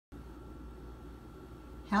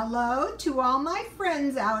Hello to all my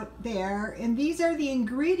friends out there, and these are the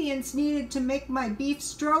ingredients needed to make my beef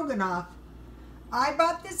stroganoff. I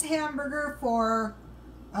bought this hamburger for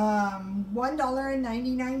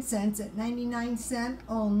 $1.99 at 99¢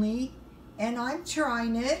 only, and I'm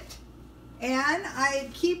trying it. And I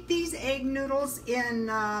keep these egg noodles in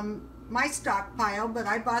my stockpile, but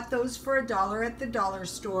I bought those for $1 at the dollar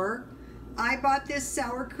store. I bought this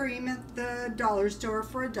sour cream at the dollar store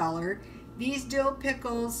for $1. These dill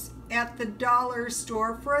pickles at the dollar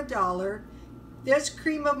store for $1. This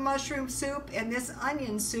cream of mushroom soup and this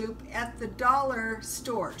onion soup at the dollar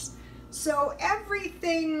stores. So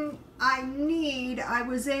everything I need I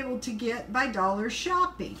was able to get by dollar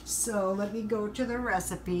shopping. So let me go to the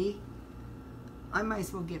recipe. I might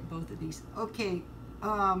as well get both of these. Okay,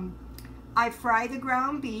 I fry the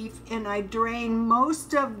ground beef and I drain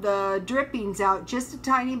most of the drippings out, just a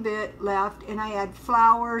tiny bit left, and I add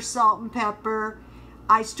flour, salt, and pepper.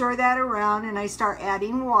 I stir that around and I start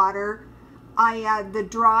adding water. I add the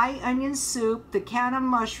dry onion soup, the can of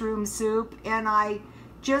mushroom soup, and I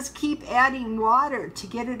just keep adding water to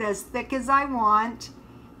get it as thick as I want.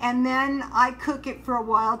 And then I cook it for a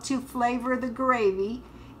while to flavor the gravy.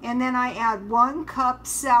 And then I add 1 cup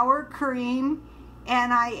sour cream,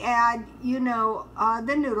 and I add,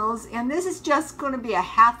 the noodles, and this is just going to be a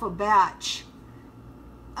half a batch.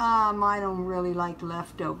 I don't really like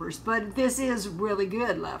leftovers, but this is really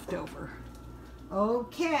good leftover.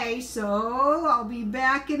 Okay, so I'll be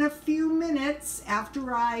back in a few minutes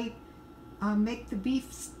after I make the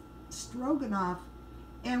beef stroganoff,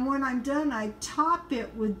 and when I'm done, I top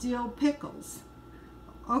it with dill pickles.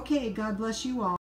 Okay, God bless you all.